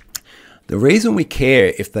 The reason we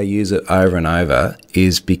care if they use it over and over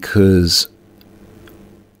is because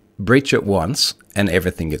breach it once and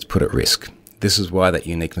everything gets put at risk. This is why that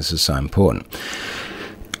uniqueness is so important.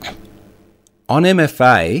 On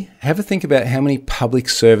MFA, have a think about how many public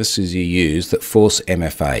services you use that force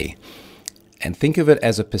MFA, and think of it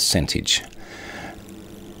as a percentage.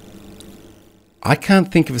 I can't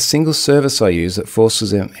think of a single service I use that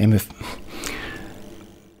forces MFA.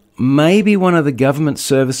 Maybe one of the government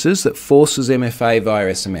services that forces MFA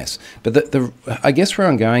via SMS. But I guess where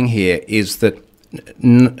I'm going here is that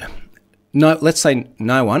no, let's say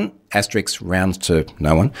no one, asterisk rounds to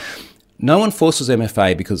no one. No one forces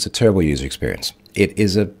MFA because it's a terrible user experience. It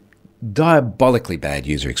is a diabolically bad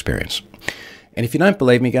user experience. And if you don't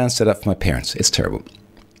believe me, go and set up for my parents. It's terrible.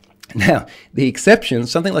 Now, the exception,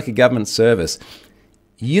 something like a government service,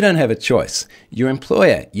 you don't have a choice. Your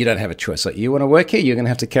employer, you don't have a choice. Like, you want to work here, you're going to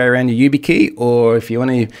have to carry around your YubiKey, or if you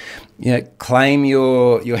want to claim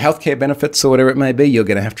your healthcare benefits or whatever it may be, you're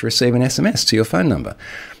going to have to receive an SMS to your phone number.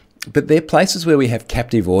 But there are places where we have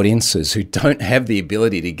captive audiences who don't have the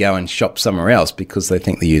ability to go and shop somewhere else because they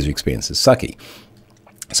think the user experience is sucky.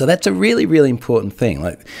 So that's a really, really important thing.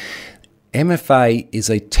 Like, MFA is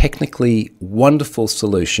a technically wonderful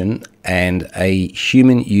solution and a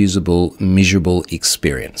human usable, measurable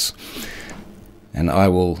experience. And I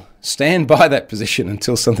will stand by that position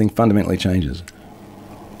until something fundamentally changes.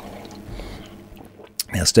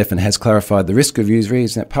 Now, Stefan has clarified the risk of user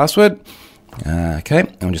using that password. Okay,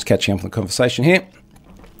 I'm just catching up on the conversation here.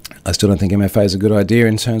 I still don't think MFA is a good idea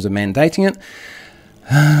in terms of mandating it.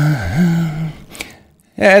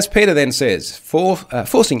 As Peter then says,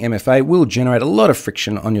 forcing MFA will generate a lot of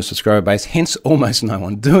friction on your subscriber base, hence almost no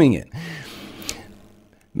one doing it.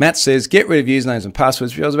 Matt says, get rid of usernames and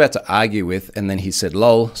passwords, which I was about to argue with, and then he said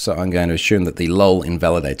lol, so I'm going to assume that the lol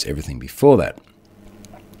invalidates everything before that.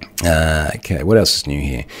 Okay, what else is new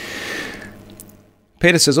here?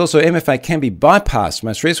 Peter says also MFA can be bypassed.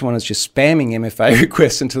 Most recent one is just spamming MFA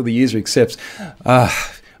requests until the user accepts.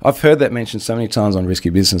 I've heard that mentioned so many times on Risky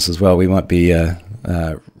Business as well. We might be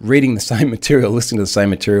reading the same material, listening to the same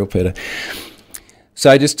material, Peter.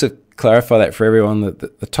 So just to clarify that for everyone,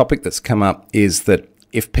 the topic that's come up is that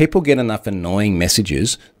if people get enough annoying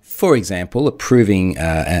messages, for example, approving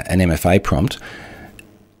an MFA prompt,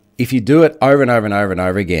 if you do it over and over and over and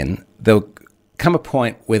over again, there'll come a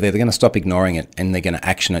point where they're going to stop ignoring it and they're going to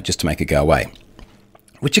action it just to make it go away,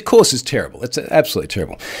 which of course is terrible. It's absolutely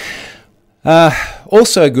terrible.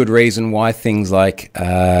 Also a good reason why things like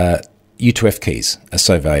U2F keys are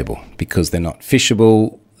so valuable, because they're not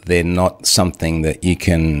phishable. They're not something that you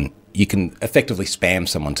can effectively spam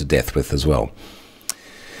someone to death with as well.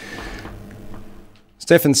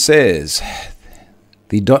 Stefan says,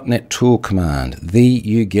 the .NET tool command,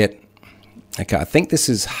 you get. Okay, I think this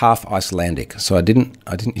is half Icelandic, so I didn't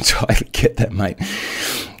entirely get that, mate.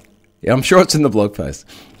 Yeah, I'm sure it's in the blog post.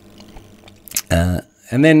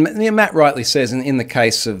 And then Matt rightly says, in the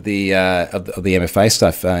case of the MFA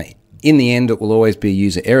stuff, in the end, it will always be a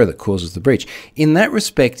user error that causes the breach. In that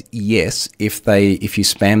respect, yes, if you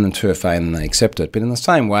spam them 2FA and they accept it. But in the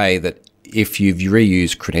same way that if you've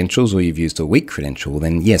reused credentials or you've used a weak credential,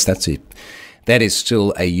 then yes, that is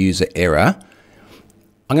still a user error.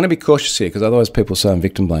 I'm going to be cautious here because otherwise people say I'm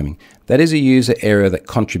victim blaming. That is a user error that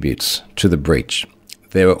contributes to the breach.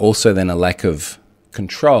 There are also then a lack of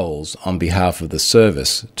controls on behalf of the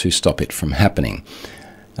service to stop it from happening.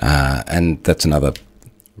 And that's another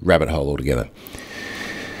rabbit hole altogether.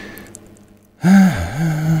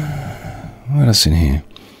 What else in here?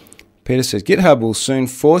 Peter says, GitHub will soon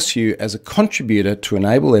force you as a contributor to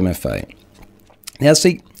enable MFA. Now,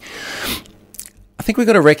 see, I think we've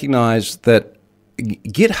got to recognize that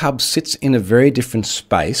GitHub sits in a very different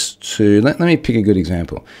space to, let me pick a good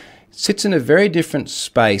example. It sits in a very different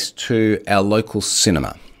space to our local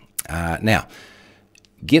cinema. Now,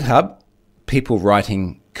 GitHub, people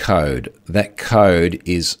writing code. That code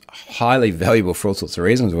is highly valuable for all sorts of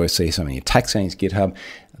reasons. We see so many attacks against GitHub.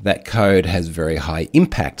 That code has very high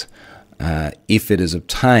impact if it is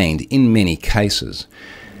obtained in many cases.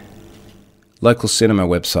 Local cinema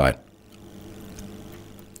website.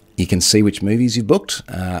 You can see which movies you've booked,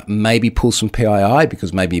 maybe pull some PII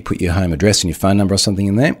because maybe you put your home address and your phone number or something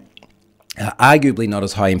in there. Arguably not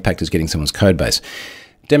as high impact as getting someone's code base.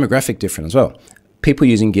 Demographic different as well. People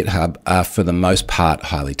using GitHub are for the most part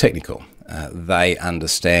highly technical. They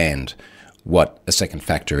understand what a second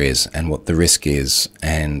factor is and what the risk is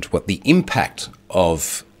and what the impact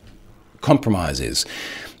of compromise is.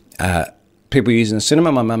 People using the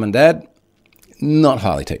cinema, my mum and dad, not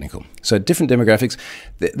highly technical. So different demographics.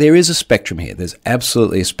 There is a spectrum here. There's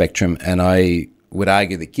absolutely a spectrum, and I would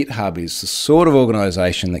argue that GitHub is the sort of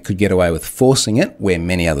organization that could get away with forcing it where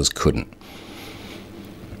many others couldn't.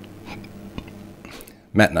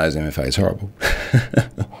 Matt knows MFA is horrible.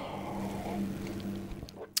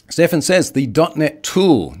 Stefan says the .NET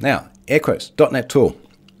tool. Now, air quotes, .NET tool,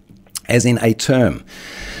 as in a term.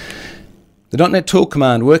 The .NET tool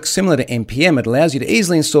command works similar to NPM. It allows you to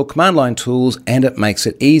easily install command line tools, and it makes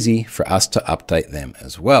it easy for us to update them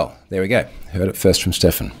as well. There we go. Heard it first from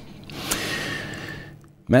Stefan.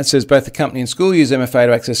 Matt says both the company and school use MFA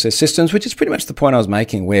to access their systems, which is pretty much the point I was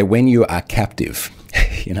making, where when you are captive,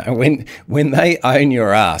 when they own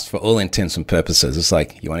your ass for all intents and purposes, it's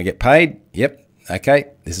like, you want to get paid? Yep. Okay.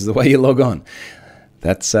 This is the way you log on.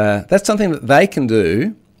 That's something that they can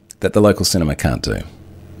do that the local cinema can't do.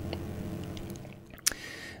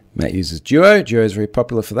 Matt uses Duo. Duo is very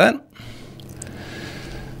popular for that.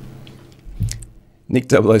 Nick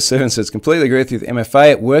 007 says, completely agree with you with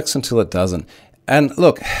MFA. It works until it doesn't. And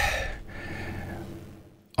look,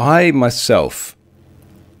 I myself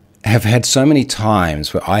have had so many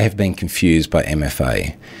times where I have been confused by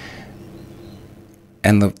MFA.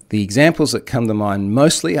 And the examples that come to mind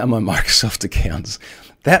mostly are my Microsoft accounts.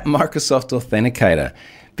 That Microsoft Authenticator,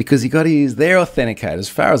 because you've got to use their authenticator. As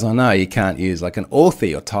far as I know, you can't use like an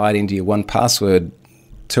Authy or tie it into your 1Password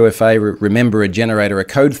 2FA, remember a generator, a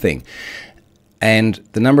code thing. And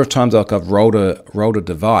the number of times like I've rolled a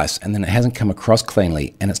device and then it hasn't come across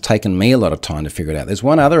cleanly, and it's taken me a lot of time to figure it out. There's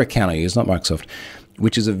one other account I use, not Microsoft,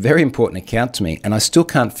 which is a very important account to me, and I still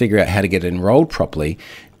can't figure out how to get it enrolled properly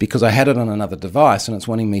because I had it on another device and it's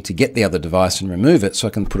wanting me to get the other device and remove it so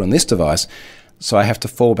I can put it on this device. So I have to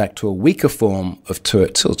fall back to a weaker form of still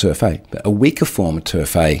 2FA, but a weaker form of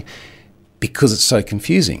 2FA because it's so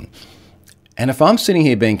confusing. And if I'm sitting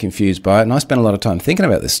here being confused by it, and I spend a lot of time thinking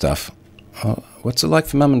about this stuff, what's it like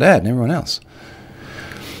for mum and dad and everyone else?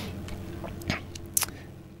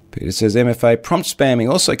 Peter says MFA prompt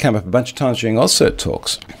spamming also came up a bunch of times during AusCert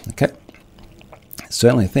talks. Okay,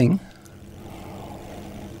 certainly a thing.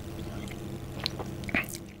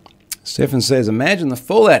 Stefan says, imagine the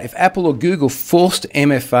fallout if Apple or Google forced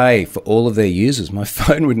MFA for all of their users. My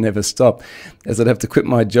phone would never stop, as I'd have to quit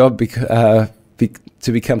my job to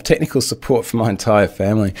become technical support for my entire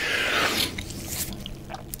family.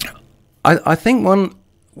 I think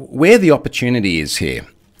where the opportunity is here,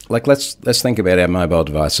 like let's think about our mobile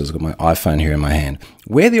devices. I've got my iPhone here in my hand.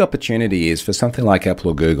 Where the opportunity is for something like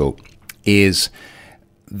Apple or Google is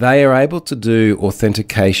they are able to do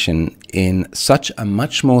authentication in such a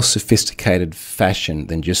much more sophisticated fashion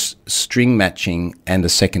than just string matching and a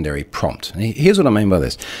secondary prompt. And here's what I mean by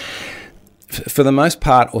this. For the most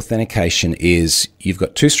part, authentication is you've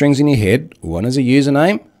got two strings in your head. One is a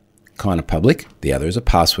username, kind of public. The other is a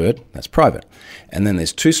password, that's private. And then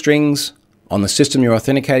there's two strings on the system you're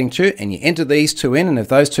authenticating to, and you enter these two in, and if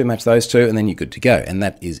those two match those two, and then you're good to go. And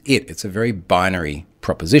that is it. It's a very binary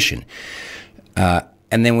proposition.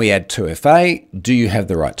 And then we add 2FA. Do you have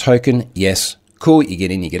the right token? Yes. Cool. You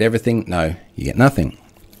get in, you get everything. No, you get nothing.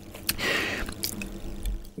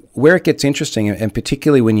 Where it gets interesting, and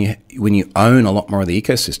particularly when you own a lot more of the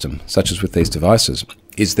ecosystem, such as with these devices,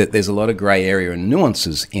 is that there's a lot of gray area and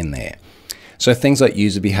nuances in there. So things like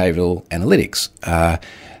user behavioral analytics.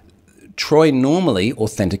 Troy normally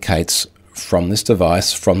authenticates from this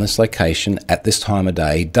device, from this location, at this time of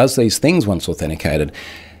day, does these things once authenticated.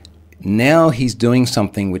 Now he's doing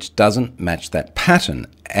something which doesn't match that pattern.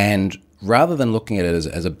 And rather than looking at it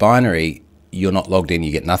as a binary, you're not logged in,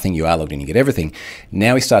 you get nothing, you are logged in, you get everything.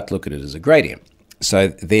 Now we start to look at it as a gradient. So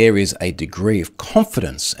there is a degree of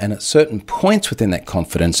confidence, and at certain points within that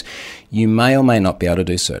confidence, you may or may not be able to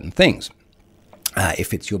do certain things.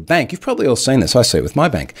 If it's your bank, you've probably all seen this, I see it with my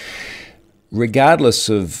bank. Regardless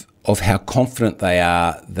of how confident they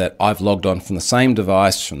are that I've logged on from the same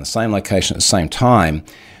device, from the same location at the same time,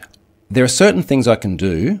 there are certain things I can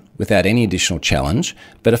do without any additional challenge,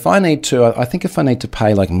 but if I need to, I think if I need to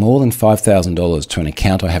pay like more than $5,000 to an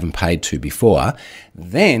account I haven't paid to before,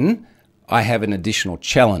 then I have an additional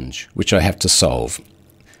challenge which I have to solve.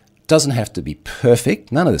 Doesn't have to be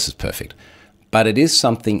perfect, none of this is perfect, but it is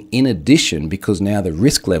something in addition because now the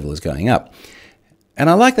risk level is going up. And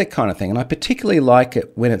I like that kind of thing, and I particularly like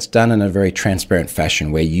it when it's done in a very transparent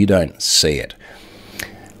fashion where you don't see it.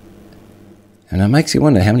 And it makes you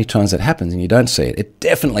wonder how many times that happens and you don't see it. It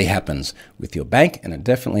definitely happens with your bank, and it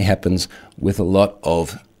definitely happens with a lot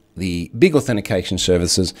of the big authentication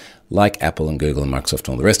services like Apple and Google and Microsoft and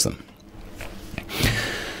all the rest of them.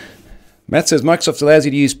 Matt says, Microsoft allows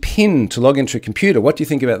you to use PIN to log into a computer. What do you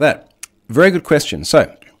think about that? Very good question.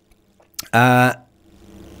 So,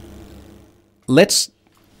 let's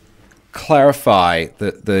clarify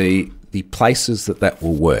the the places that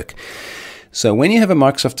will work. So when you have a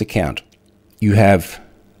Microsoft account, you have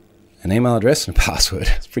an email address and a password.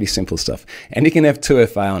 It's pretty simple stuff. And you can have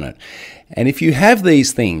 2FA on it. And if you have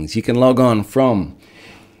these things, you can log on from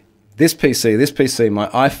this PC, my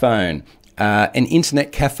iPhone, an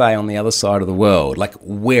internet cafe on the other side of the world, like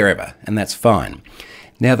wherever, and that's fine.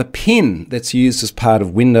 Now, the PIN that's used as part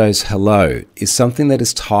of Windows Hello is something that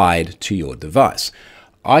is tied to your device.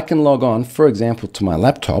 I can log on, for example, to my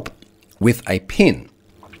laptop with a PIN.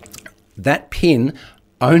 That PIN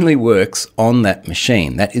only works on that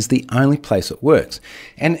machine. That is the only place it works.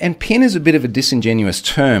 And PIN is a bit of a disingenuous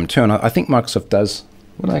term too, and I think Microsoft does.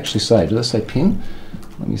 What did I actually say? Did I say PIN?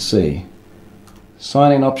 Let me see.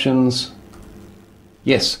 Sign-in options.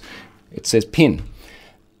 Yes, it says PIN.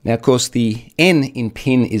 Now, of course, the N in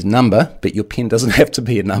PIN is number, but your PIN doesn't have to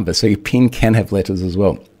be a number, so your PIN can have letters as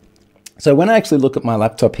well. So when I actually look at my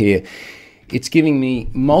laptop here, it's giving me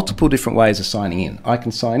multiple different ways of signing in. I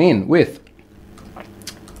can sign in with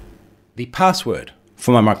the password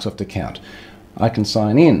for my Microsoft account. I can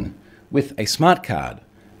sign in with a smart card.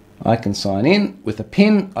 I can sign in with a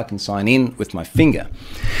PIN. I can sign in with my finger.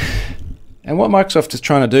 And what Microsoft is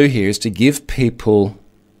trying to do here is to give people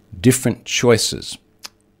different choices.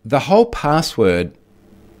 The whole password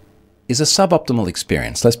is a suboptimal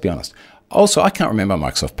experience, let's be honest. Also, I can't remember my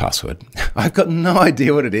Microsoft password. I've got no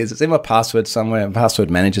idea what it is. It's in my password somewhere, a password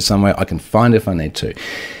manager somewhere. I can find it if I need to.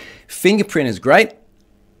 Fingerprint is great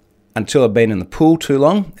until I've been in the pool too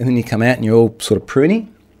long, and then you come out and you're all sort of pruny.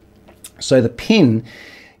 So the PIN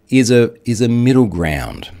is a middle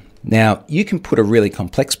ground. Now, you can put a really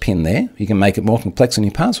complex PIN there. You can make it more complex than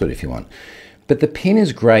your password if you want. But the PIN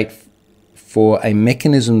is great for a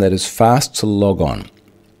mechanism that is fast to log on.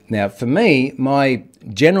 Now, for me, my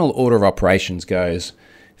general order of operations goes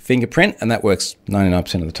fingerprint, and that works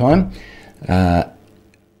 99% of the time.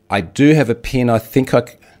 I do have a PIN. I think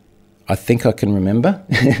I can remember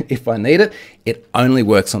if I need it. It only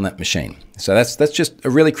works on that machine. So that's just a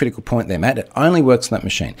really critical point there, Matt. It only works on that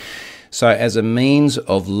machine. So as a means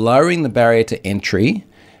of lowering the barrier to entry,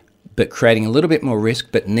 but creating a little bit more risk,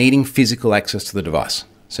 but needing physical access to the device.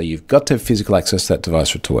 So you've got to have physical access to that device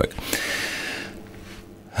for it to work.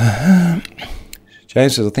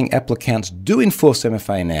 James says, I think Apple accounts do enforce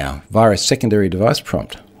MFA now via a secondary device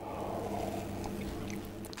prompt.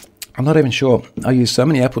 I'm not even sure. I use so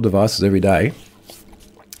many Apple devices every day,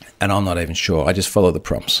 and I'm not even sure. I just follow the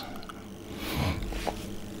prompts.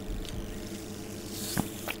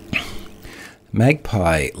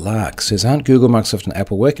 Magpie Lark says, aren't Google, Microsoft, and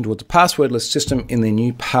Apple working towards a passwordless system in their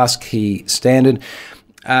new passkey standard?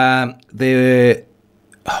 What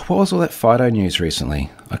was all that FIDO news recently?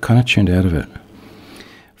 I kind of tuned out of it.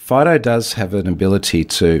 FIDO does have an ability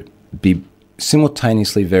to be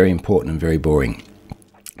simultaneously very important and very boring.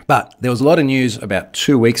 But there was a lot of news about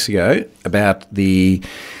 2 weeks ago about the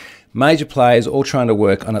major players all trying to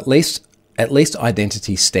work on at least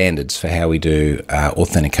identity standards for how we do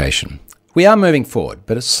authentication. We are moving forward,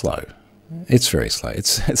 but it's slow. It's very slow.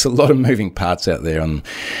 It's a lot of moving parts out there in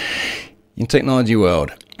technology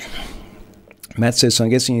world. Matt says, so I'm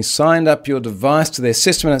guessing you signed up your device to their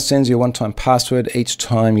system and it sends you a one-time password each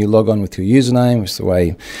time you log on with your username, which is the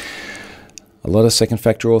way a lot of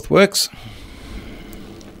second-factor auth works.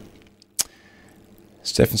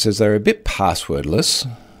 Stefan says they're a bit passwordless.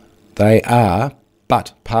 They are,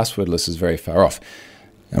 but passwordless is very far off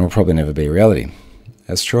and will probably never be a reality.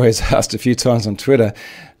 As Troy has asked a few times on Twitter,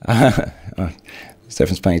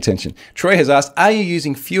 Stefan's paying attention. Troy has asked, are you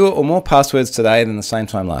using fewer or more passwords today than the same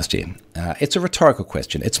time last year? It's a rhetorical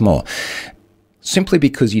question. It's more. Simply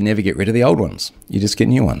because you never get rid of the old ones. You just get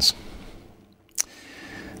new ones.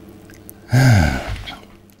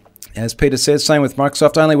 As Peter says, same with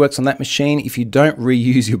Microsoft, only works on that machine if you don't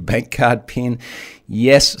reuse your bank card PIN.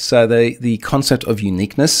 Yes, so the concept of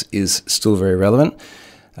uniqueness is still very relevant.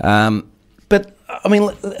 But, I mean,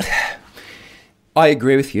 I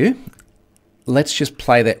agree with you. Let's just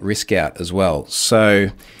play that risk out as well. So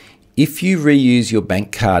if you reuse your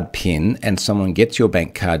bank card PIN and someone gets your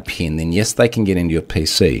bank card PIN, then yes, they can get into your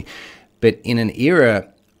PC. But in an era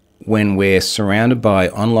when we're surrounded by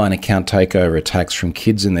online account takeover attacks from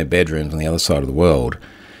kids in their bedrooms on the other side of the world,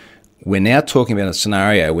 we're now talking about a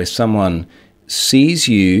scenario where someone sees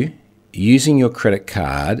you using your credit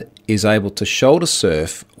card, is able to shoulder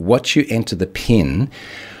surf what you enter the PIN,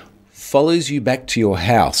 follows you back to your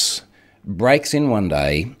house, breaks in one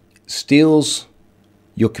day, steals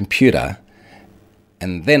your computer,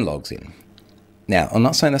 and then logs in. Now, I'm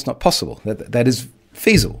not saying that's not possible. That is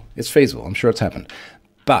feasible. It's feasible. I'm sure it's happened.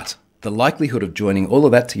 But the likelihood of joining all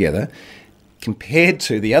of that together compared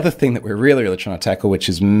to the other thing that we're really, really trying to tackle, which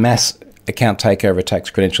is mass account takeover attacks,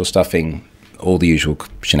 credential stuffing, all the usual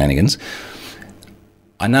shenanigans,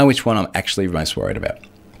 I know which one I'm actually most worried about.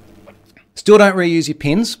 Still don't reuse your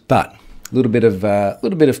pins, but a little bit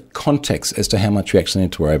of context as to how much we actually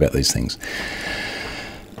need to worry about these things.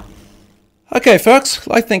 Okay, folks,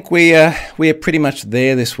 I think we are pretty much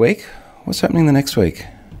there this week. What's happening the next week?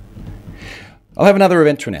 I'll have another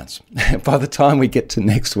event to announce by the time we get to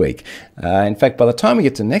next week. In fact, by the time we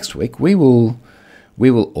get to next week, we will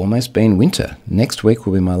almost be in winter. Next week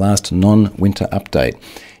will be my last non-winter update.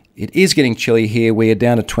 It is getting chilly here. We are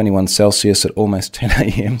down to 21 Celsius at almost 10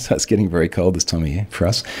 a.m., so it's getting very cold this time of year for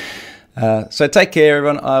us. So take care,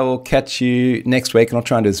 everyone. I will catch you next week, and I'll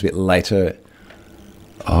try and do this a bit later.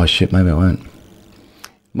 Oh, shit, maybe I won't.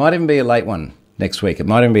 Might even be a late one next week. It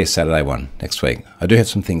might even be a Saturday one next week. I do have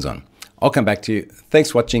some things on. I'll come back to you.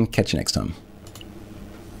 Thanks for watching. Catch you next time.